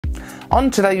On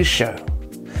today's show,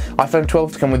 iPhone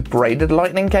 12 to come with braided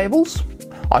lightning cables,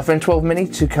 iPhone 12 mini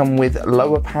to come with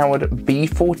lower powered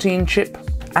B14 chip,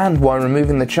 and why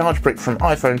removing the charge brick from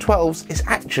iPhone 12s is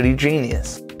actually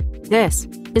genius. This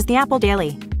is the Apple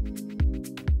Daily.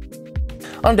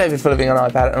 I'm David for Living on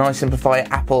iPad, and I simplify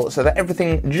Apple so that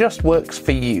everything just works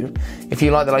for you. If you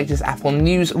like the latest Apple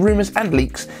news, rumours and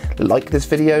leaks, like this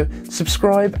video,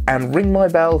 subscribe and ring my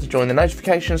bell to join the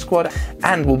notification squad,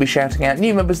 and we'll be shouting out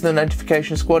new members of the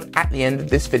notification squad at the end of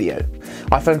this video.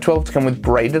 iPhone 12 to come with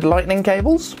braided lightning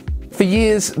cables. For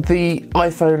years, the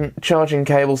iPhone charging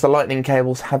cables, the lightning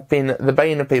cables, have been the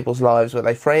bane of people's lives, where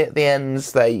they fray at the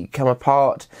ends, they come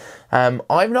apart.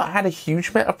 I've not had a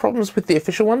huge amount of problems with the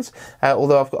official ones,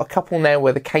 although I've got a couple now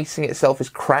where the casing itself is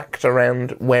cracked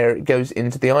around where it goes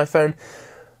into the iPhone.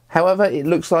 However, it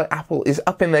looks like Apple is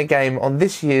up in their game on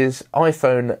this year's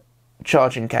iPhone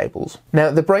charging cables. Now,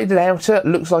 the braided outer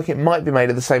looks like it might be made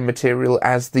of the same material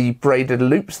as the braided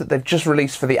loops that they've just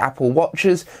released for the Apple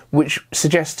Watches, which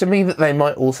suggests to me that they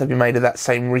might also be made of that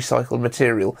same recycled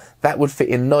material. That would fit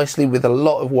in nicely with a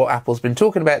lot of what Apple's been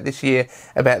talking about this year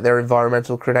about their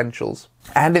environmental credentials.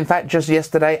 And in fact, just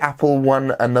yesterday, Apple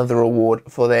won another award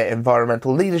for their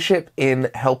environmental leadership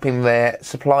in helping their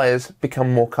suppliers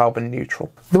become more carbon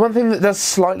neutral. The one thing that does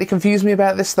slightly confuse me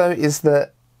about this, though, is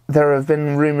that there have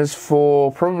been rumours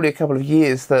for probably a couple of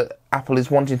years that Apple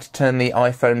is wanting to turn the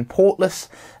iPhone portless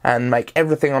and make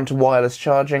everything onto wireless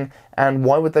charging, and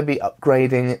why would they be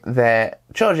upgrading their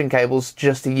charging cables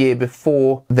just a year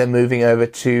before they're moving over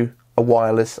to a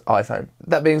wireless iPhone?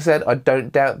 That being said, I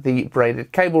don't doubt the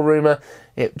braided cable rumour,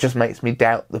 it just makes me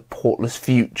doubt the portless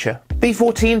future.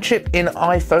 B14 chip in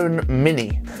iPhone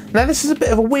mini. Now, this is a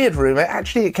bit of a weird rumour.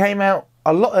 Actually, it came out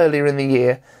a lot earlier in the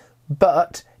year,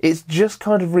 but it's just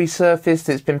kind of resurfaced.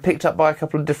 It's been picked up by a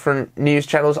couple of different news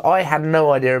channels. I had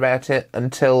no idea about it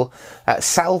until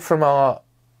Sal from our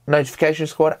notification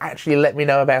squad actually let me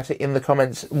know about it in the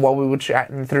comments while we were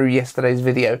chatting through yesterday's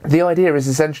video. The idea is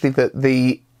essentially that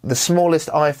the smallest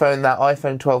iPhone, that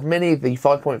iPhone 12 mini, the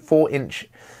 5.4 inch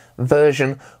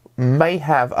version, may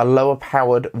have a lower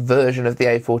powered version of the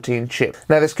A14 chip.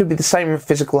 Now, this could be the same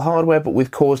physical hardware but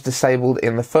with cores disabled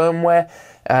in the firmware.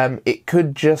 It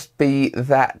could just be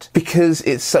that because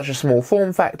it's such a small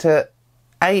form factor,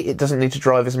 it doesn't need to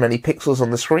drive as many pixels on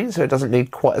the screen, so it doesn't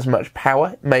need quite as much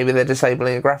power. Maybe they're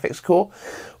disabling a graphics core,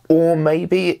 or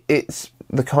maybe it's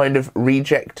the kind of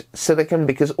reject silicon,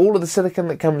 because all of the silicon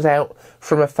that comes out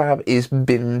from a fab is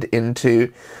binned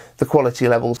into the quality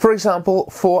levels. For example,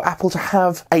 for Apple to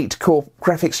have 8 core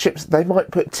graphics chips, they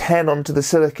might put 10 onto the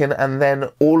silicon, and then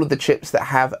all of the chips that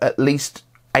have at least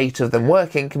 8 of them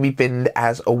working can be binned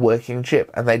as a working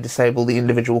chip, and they disable the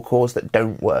individual cores that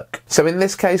don't work. So in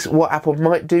this case, what Apple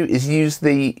might do is use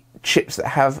the chips that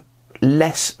have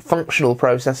less functional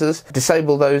processors,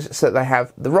 disable those so that they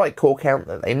have the right core count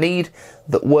that they need,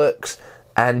 that works,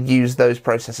 and use those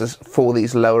processors for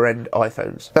these lower end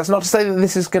iPhones. That's not to say that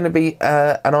this is going to be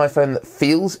an iPhone that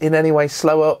feels in any way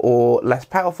slower or less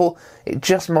powerful. It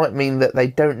just might mean that they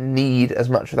don't need as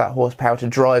much of that horsepower to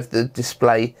drive the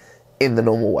display in the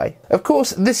normal way. Of course,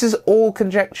 this is all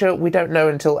conjecture. We don't know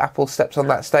until Apple steps on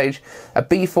that stage. A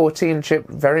B14 chip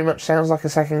very much sounds like a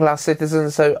second-class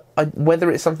citizen, so whether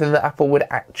it's something that Apple would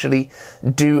actually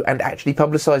do and actually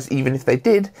publicise, even if they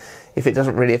did, if it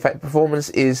doesn't really affect performance,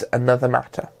 is another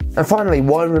matter. And finally,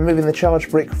 why removing the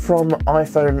charge brick from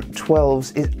iPhone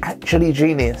 12s is actually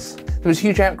genius. There was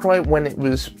huge outcry when it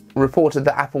was reported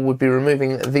that Apple would be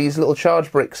removing these little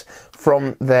charge bricks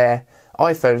from their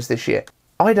iPhones this year.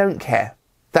 I don't care.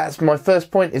 That's my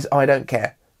first point, is I don't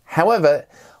care. However,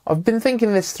 I've been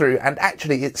thinking this through, and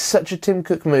actually it's such a Tim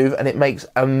Cook move, and it makes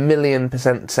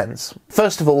 1,000,000% sense.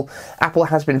 First of all, Apple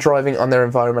has been driving on their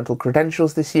environmental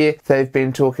credentials this year. They've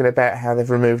been talking about how they've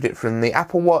removed it from the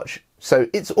Apple Watch, so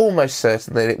it's almost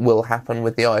certain that it will happen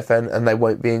with the iPhone, and they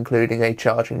won't be including a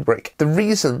charging brick. The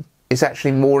reason is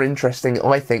actually more interesting,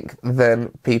 I think,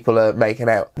 than people are making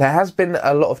out. There has been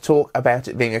a lot of talk about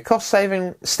it being a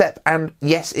cost-saving step, and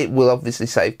yes, it will obviously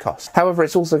save costs. However,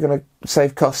 it's also going to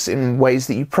save costs in ways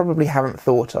that you probably haven't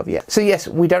thought of yet. So yes,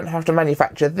 we don't have to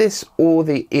manufacture this or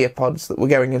the earpods that were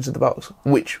going into the box,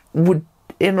 which would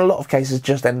in a lot of cases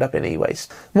just end up in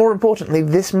e-waste. More importantly,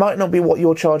 this might not be what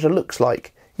your charger looks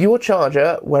like. Your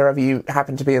charger, wherever you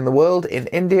happen to be in the world, in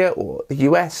India or the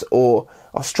US or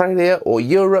Australia or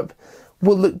Europe,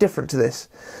 will look different to this.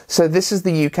 So this is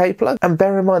the UK plug, and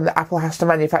bear in mind that Apple has to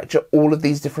manufacture all of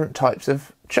these different types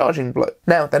of charging plug.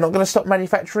 Now, they're not going to stop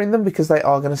manufacturing them because they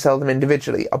are going to sell them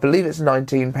individually. I believe it's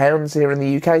 £19 here in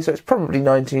the UK, so it's probably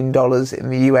 $19 in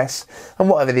the US, and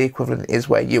whatever the equivalent is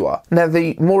where you are. Now,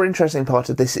 the more interesting part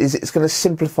of this is it's going to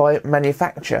simplify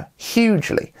manufacture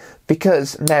hugely,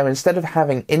 because now instead of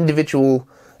having individual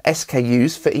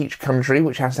SKUs for each country,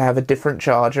 which has to have a different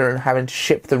charger and having to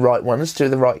ship the right ones to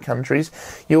the right countries,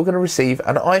 you're going to receive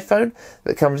an iPhone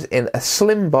that comes in a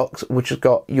slim box which has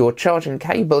got your charging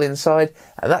cable inside,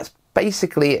 and that's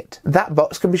basically it. That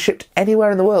box can be shipped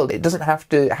anywhere in the world. It doesn't have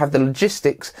to have the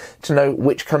logistics to know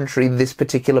which country this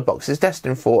particular box is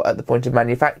destined for at the point of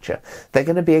manufacture. They're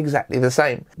going to be exactly the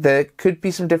same. There could be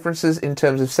some differences in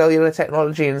terms of cellular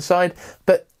technology inside,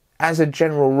 but as a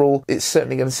general rule, it's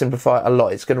certainly going to simplify a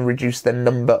lot. It's going to reduce the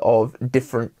number of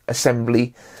different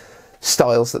assembly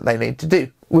styles that they need to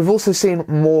do. We've also seen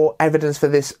more evidence for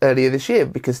this earlier this year,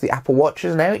 because the Apple Watch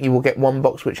is now, you will get one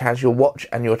box which has your watch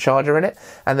and your charger in it,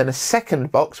 and then a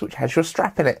second box which has your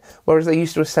strap in it, whereas they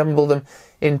used to assemble them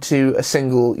into a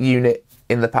single unit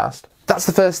in the past. That's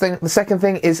the first thing. The second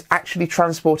thing is actually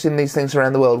transporting these things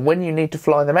around the world. When you need to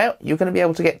fly them out, you're going to be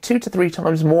able to get 2 to 3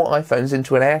 times more iPhones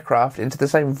into an aircraft, into the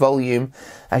same volume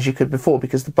as you could before,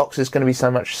 because the box is going to be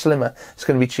so much slimmer. It's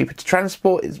going to be cheaper to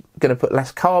transport. It's going to put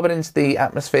less carbon into the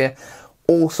atmosphere.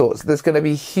 All sorts. There's going to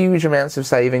be huge amounts of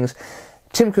savings.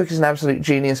 Tim Cook is an absolute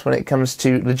genius when it comes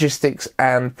to logistics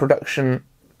and production,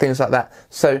 things like that.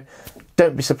 So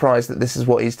don't be surprised that this is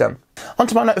what he's done.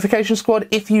 Onto my notification squad.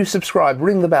 If you subscribe,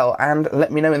 ring the bell and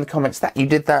let me know in the comments that you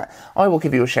did that. I will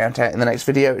give you a shout out in the next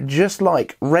video, just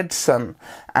like Red Sun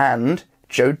and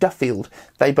Joe Duffield.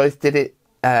 They both did it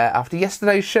after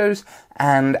yesterday's shows,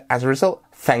 and as a result,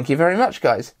 thank you very much,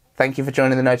 guys. Thank you for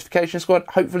joining the notification squad.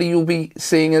 Hopefully you'll be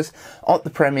seeing us at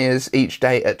the premieres each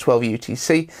day at 12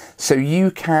 UTC, so you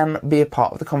can be a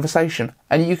part of the conversation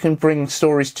and you can bring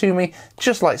stories to me,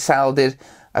 just like Sal did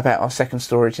about our second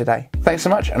story today. Thanks so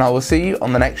much, and I will see you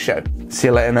on the next show. See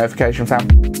you later, notification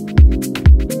fam.